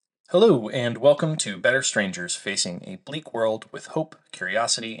Hello, and welcome to Better Strangers Facing a Bleak World with Hope,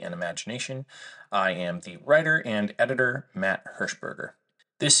 Curiosity, and Imagination. I am the writer and editor, Matt Hirschberger.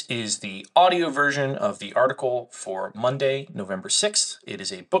 This is the audio version of the article for Monday, November 6th. It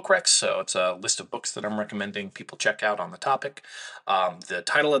is a book rec, so it's a list of books that I'm recommending people check out on the topic. The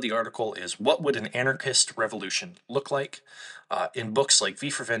title of the article is What Would an Anarchist Revolution Look Like? In books like V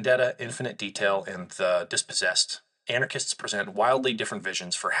for Vendetta, Infinite Detail, and The Dispossessed, anarchists present wildly different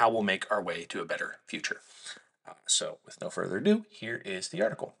visions for how we'll make our way to a better future. So, with no further ado, here is the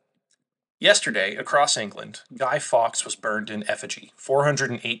article. Yesterday, across England, Guy Fawkes was burned in effigy,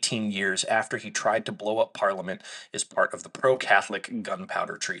 418 years after he tried to blow up Parliament as part of the pro-Catholic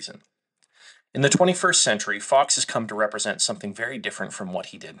gunpowder treason. In the 21st century, Fawkes has come to represent something very different from what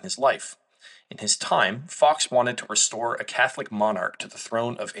he did in his life. In his time, Fawkes wanted to restore a Catholic monarch to the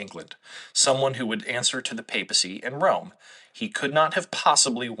throne of England, someone who would answer to the papacy and Rome. He could not have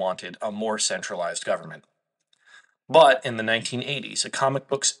possibly wanted a more centralized government. But in the 1980s, a comic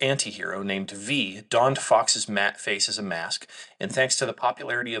book's anti-hero named V donned Fawkes' face as a mask, and thanks to the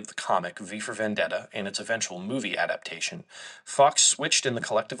popularity of the comic V for Vendetta and its eventual movie adaptation, Fawkes switched in the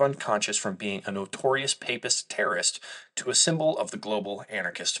collective unconscious from being a notorious papist terrorist to a symbol of the global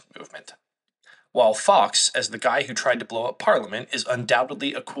anarchist movement. While Fawkes, as the guy who tried to blow up Parliament, is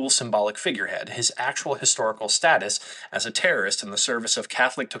undoubtedly a cool symbolic figurehead, his actual historical status as a terrorist in the service of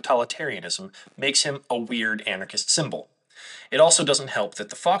Catholic totalitarianism makes him a weird anarchist symbol. It also doesn't help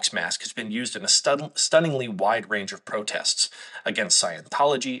that the Fawkes mask has been used in a stunningly wide range of protests against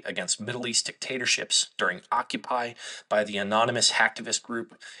Scientology, against Middle East dictatorships, during Occupy, by the anonymous hacktivist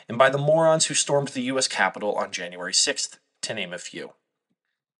group, and by the morons who stormed the U.S. Capitol on January 6th, to name a few.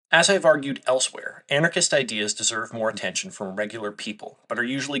 As I've argued elsewhere, anarchist ideas deserve more attention from regular people, but are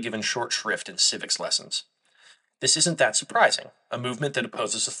usually given short shrift in civics lessons. This isn't that surprising. A movement that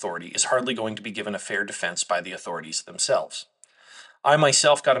opposes authority is hardly going to be given a fair defense by the authorities themselves. I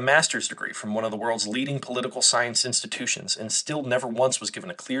myself got a master's degree from one of the world's leading political science institutions and still never once was given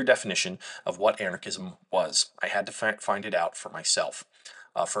a clear definition of what anarchism was. I had to find it out for myself.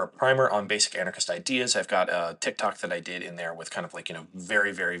 For a primer on basic anarchist ideas, I've got a TikTok that I did in there with kind of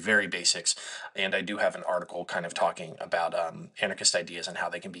very, very, very basics. And I do have an article kind of talking about anarchist ideas and how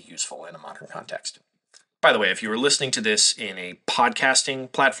they can be useful in a modern context. By the way, if you were listening to this in a podcasting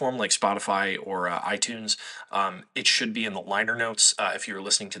platform like Spotify or iTunes, it should be in the liner notes. If you were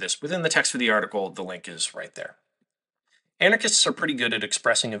listening to this within the text of the article, the link is right there. Anarchists are pretty good at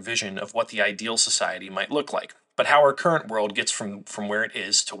expressing a vision of what the ideal society might look like, but how our current world gets from where it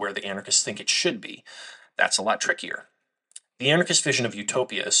is to where the anarchists think it should be, that's a lot trickier. The anarchist vision of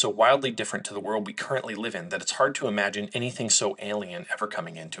utopia is so wildly different to the world we currently live in that it's hard to imagine anything so alien ever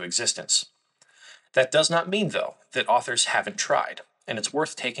coming into existence. That does not mean, though, that authors haven't tried, and it's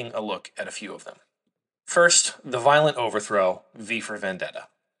worth taking a look at a few of them. First, The Violent Overthrow, V for Vendetta.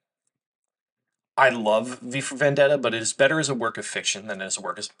 I love V for Vendetta, but it is better as a work of fiction than as a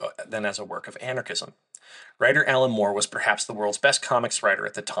work of anarchism. Writer Alan Moore was perhaps the world's best comics writer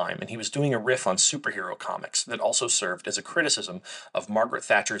at the time, and he was doing a riff on superhero comics that also served as a criticism of Margaret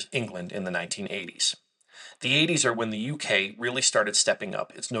Thatcher's England in the 1980s. The 80s are when the UK really started stepping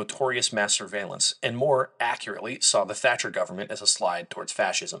up its notorious mass surveillance, and more accurately saw the Thatcher government as a slide towards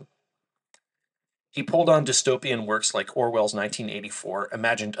fascism. He pulled on dystopian works like Orwell's 1984,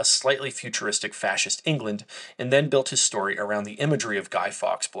 imagined a slightly futuristic fascist England, and then built his story around the imagery of Guy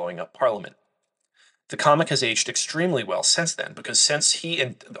Fawkes blowing up Parliament. The comic has aged extremely well since then, because since he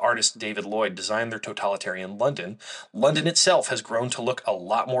and the artist David Lloyd designed their totalitarian London, London itself has grown to look a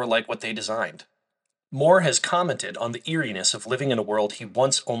lot more like what they designed. Moore has commented on the eeriness of living in a world he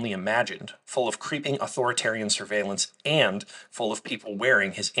once only imagined, full of creeping authoritarian surveillance and full of people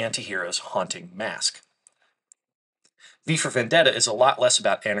wearing his anti-hero's haunting mask. V for Vendetta is a lot less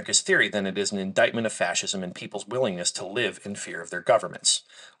about anarchist theory than it is an indictment of fascism and people's willingness to live in fear of their governments.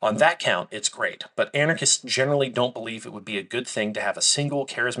 On that count, it's great, but anarchists generally don't believe it would be a good thing to have a single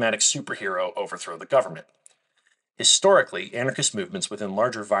charismatic superhero overthrow the government. Historically, anarchist movements within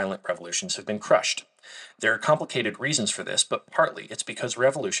larger violent revolutions have been crushed. There are complicated reasons for this, but partly it's because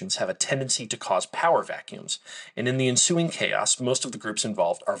revolutions have a tendency to cause power vacuums, and in the ensuing chaos, most of the groups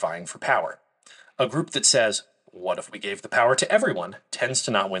involved are vying for power. A group that says, "What if we gave the power to everyone?" tends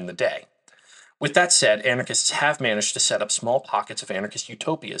to not win the day. With that said, anarchists have managed to set up small pockets of anarchist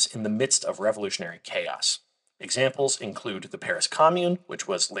utopias in the midst of revolutionary chaos. Examples include the Paris Commune, which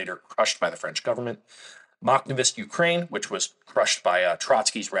was later crushed by the French government, Makhnevist Ukraine, which was crushed by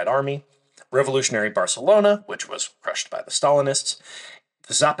Trotsky's Red Army, Revolutionary Barcelona, which was crushed by the Stalinists,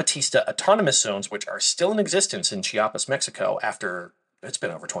 the Zapatista autonomous zones, which are still in existence in Chiapas, Mexico, after it's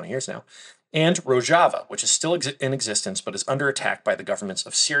been over 20 years now, and Rojava, which is still in existence but is under attack by the governments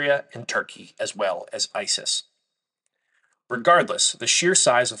of Syria and Turkey, as well as ISIS. Regardless, the sheer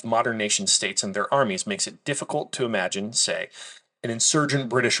size of modern nation states and their armies makes it difficult to imagine, say, an insurgent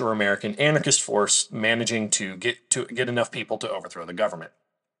British or American anarchist force managing to get enough people to overthrow the government.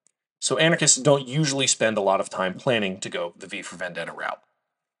 So anarchists don't usually spend a lot of time planning to go the V for Vendetta route.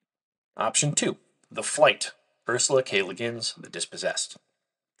 Option 2. The Flight. Ursula K. Le Guin's The Dispossessed.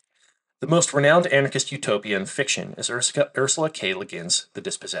 The most renowned anarchist utopia in fiction is Ursula K. Le Guin's The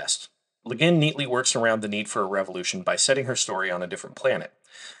Dispossessed. Le Guin neatly works around the need for a revolution by setting her story on a different planet.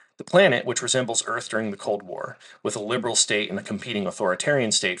 The planet, which resembles Earth during the Cold War, with a liberal state and a competing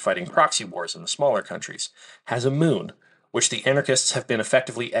authoritarian state fighting proxy wars in the smaller countries, has a moon, which the anarchists have been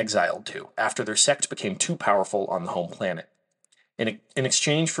effectively exiled to after their sect became too powerful on the home planet. In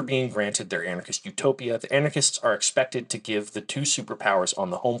exchange for being granted their anarchist utopia, the anarchists are expected to give the two superpowers on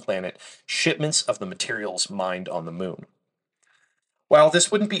the home planet shipments of the materials mined on the moon. While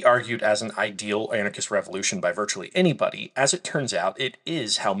this wouldn't be argued as an ideal anarchist revolution by virtually anybody, as it turns out, it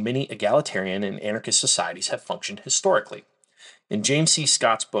is how many egalitarian and anarchist societies have functioned historically. In James C.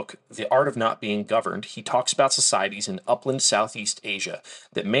 Scott's book, The Art of Not Being Governed, he talks about societies in upland Southeast Asia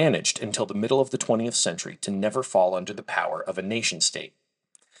that managed until the middle of the 20th century to never fall under the power of a nation state.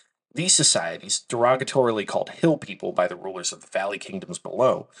 These societies, derogatorily called hill people by the rulers of the valley kingdoms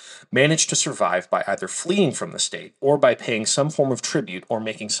below, managed to survive by either fleeing from the state or by paying some form of tribute or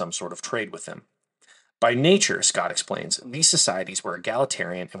making some sort of trade with them. By nature, Scott explains, these societies were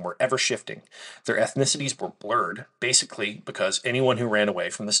egalitarian and were ever shifting. Their ethnicities were blurred, basically because anyone who ran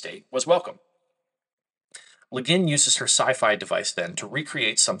away from the state was welcome. Le Guin uses her sci-fi device then to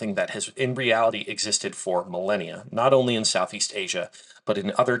recreate something that has in reality existed for millennia, not only in Southeast Asia, but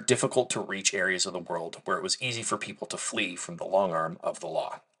in other difficult-to-reach areas of the world where it was easy for people to flee from the long arm of the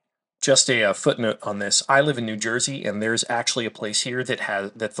law. Just a footnote on this. I live in New Jersey, and there's actually a place here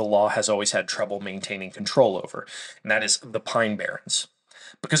that the law has always had trouble maintaining control over, and that is the Pine Barrens.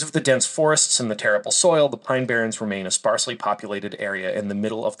 Because of the dense forests and the terrible soil, the Pine Barrens remain a sparsely populated area in the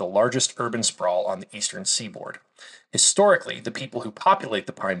middle of the largest urban sprawl on the eastern seaboard. Historically, the people who populate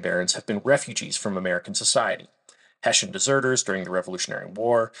the Pine Barrens have been refugees from American society. Hessian deserters during the Revolutionary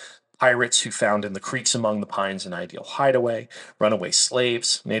War, pirates who found in the creeks among the pines an ideal hideaway, runaway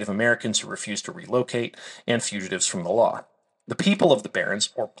slaves, Native Americans who refused to relocate, and fugitives from the law. The people of the Barrens,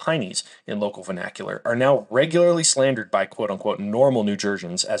 or Pineys in local vernacular, are now regularly slandered by quote-unquote normal New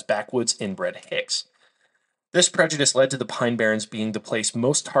Jerseyans as backwoods inbred hicks. This prejudice led to the Pine Barrens being the place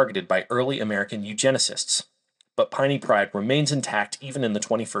most targeted by early American eugenicists. But Piney pride remains intact even in the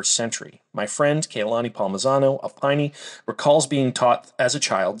 21st century. My friend, Keilani Palmisano, a Piney, recalls being taught as a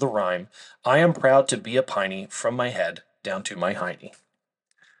child the rhyme, "I am proud to be a Piney from my head down to my hiney."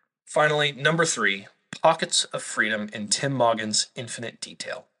 Finally, number 3, Pockets of Freedom in Tim Moggin's Infinite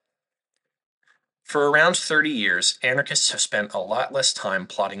Detail. For around 30 years, anarchists have spent a lot less time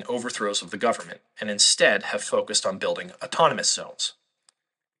plotting overthrows of the government, and instead have focused on building autonomous zones.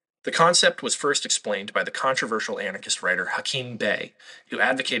 The concept was first explained by the controversial anarchist writer Hakim Bey, who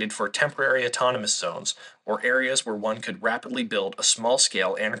advocated for temporary autonomous zones, or areas where one could rapidly build a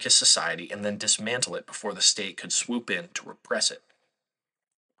small-scale anarchist society and then dismantle it before the state could swoop in to repress it.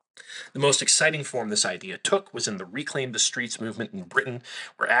 The most exciting form this idea took was in the Reclaim the Streets movement in Britain,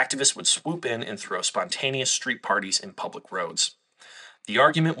 where activists would swoop in and throw spontaneous street parties in public roads. The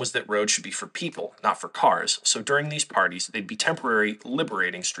argument was that roads should be for people, not for cars, so during these parties, they'd be temporary,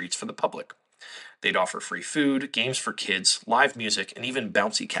 liberating streets for the public. They'd offer free food, games for kids, live music, and even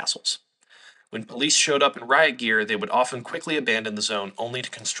bouncy castles. When police showed up in riot gear, they would often quickly abandon the zone only to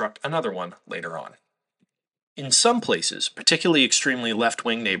construct another one later on. In some places, particularly extremely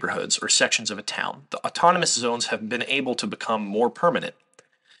left-wing neighborhoods or sections of a town, the autonomous zones have been able to become more permanent.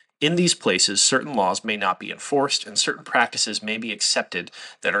 In these places, certain laws may not be enforced, and certain practices may be accepted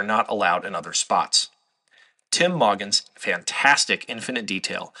that are not allowed in other spots. Tim Moggin's fantastic Infinite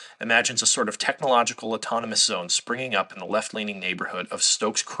Detail imagines a sort of technological autonomous zone springing up in the left-leaning neighborhood of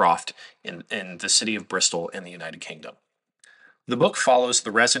Stokes Croft in the city of Bristol in the United Kingdom. The book follows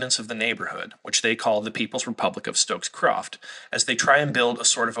the residents of the neighborhood, which they call the People's Republic of Stokes Croft, as they try and build a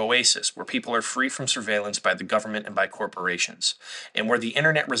sort of oasis where people are free from surveillance by the government and by corporations, and where the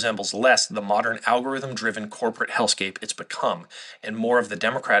internet resembles less the modern algorithm-driven corporate hellscape it's become, and more of the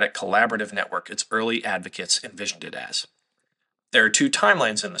democratic collaborative network its early advocates envisioned it as. There are 2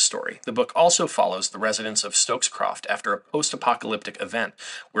 timelines in the story. The book also follows the residents of Stokes Croft after a post-apocalyptic event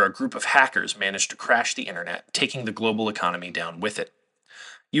where a group of hackers managed to crash the internet, taking the global economy down with it.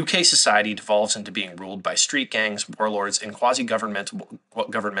 UK society devolves into being ruled by street gangs, warlords, and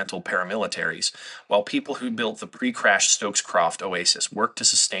quasi-governmental paramilitaries, while people who built the pre-crash Stokes-Croft oasis work to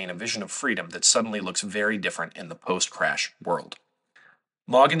sustain a vision of freedom that suddenly looks very different in the post-crash world.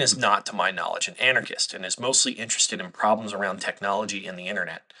 Morgan is not, to my knowledge, an anarchist and is mostly interested in problems around technology and the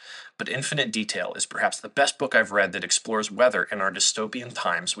internet. But Infinite Detail is perhaps the best book I've read that explores whether, in our dystopian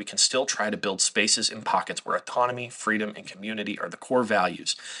times, we can still try to build spaces and pockets where autonomy, freedom, and community are the core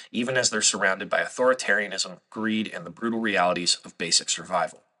values, even as they're surrounded by authoritarianism, greed, and the brutal realities of basic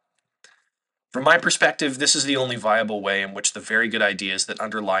survival. From my perspective, this is the only viable way in which the very good ideas that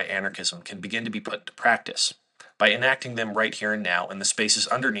underlie anarchism can begin to be put into practice, by enacting them right here and now in the spaces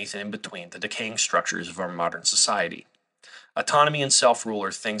underneath and in between the decaying structures of our modern society. Autonomy and self rule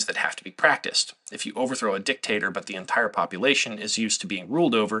are things that have to be practiced. If you overthrow a dictator but the entire population is used to being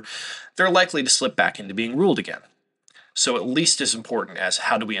ruled over, they're likely to slip back into being ruled again. So, at least as important as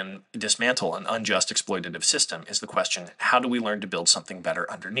how do we dismantle an unjust exploitative system is the question, how do we learn to build something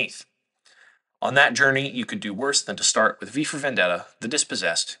better underneath? On that journey, you could do worse than to start with V for Vendetta, The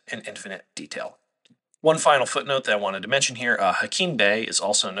Dispossessed, and Infinite Detail. One final footnote that I wanted to mention here, Hakeem Bey is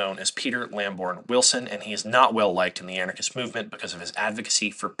also known as Peter Lamborn Wilson, and he is not well liked in the anarchist movement because of his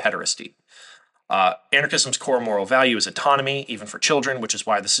advocacy for pederasty. Anarchism's core moral value is autonomy, even for children, which is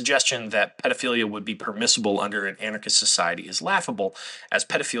why the suggestion that pedophilia would be permissible under an anarchist society is laughable, as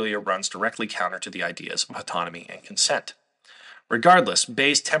pedophilia runs directly counter to the ideas of autonomy and consent. Regardless,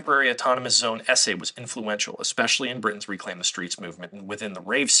 Bay's temporary autonomous zone essay was influential, especially in Britain's Reclaim the Streets movement and within the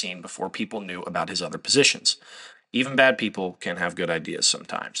rave scene before people knew about his other positions. Even bad people can have good ideas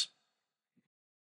sometimes.